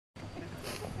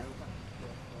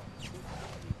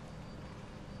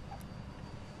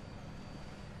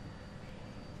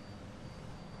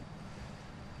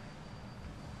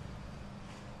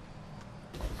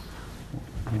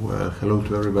Well, hello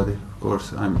to everybody. Of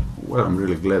course, I'm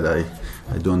really glad.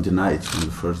 I don't deny it from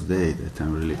the first day that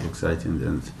I'm really excited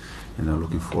and I'm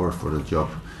looking forward for the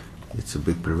job. It's a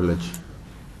big privilege,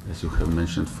 as you have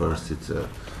mentioned. First, it's a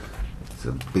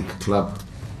big club,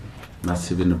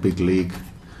 massive in a big league.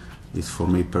 It's for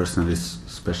me personally a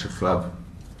special club.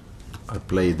 I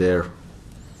played there.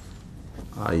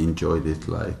 I enjoyed it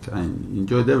like I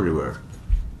enjoyed everywhere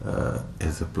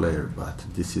as a player, but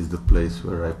this is the place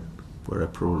where I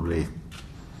probably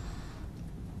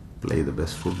play the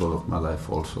best football of my life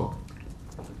also.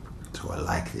 So I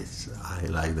like this. I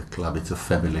like the club. It's a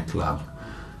family club,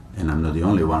 and I'm not the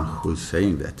only one who is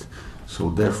saying that. So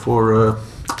therefore,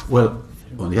 well,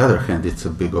 on the other hand, it's a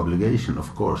big obligation,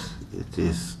 of course. It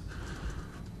is,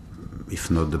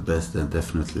 if not the best, then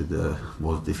definitely the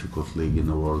most difficult league in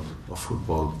the world of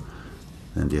football,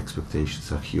 and the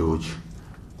expectations are huge.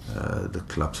 The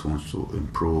clubs want to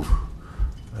improve.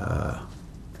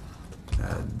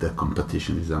 The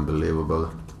competition is unbelievable,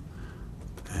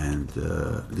 and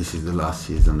this is the last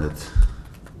season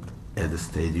at the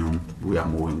stadium. We are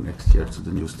moving next year to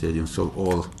the new stadium, so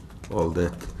all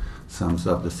that sums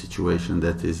up the situation.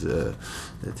 That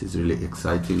is really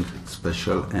exciting,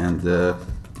 special, and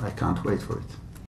I can't wait for it.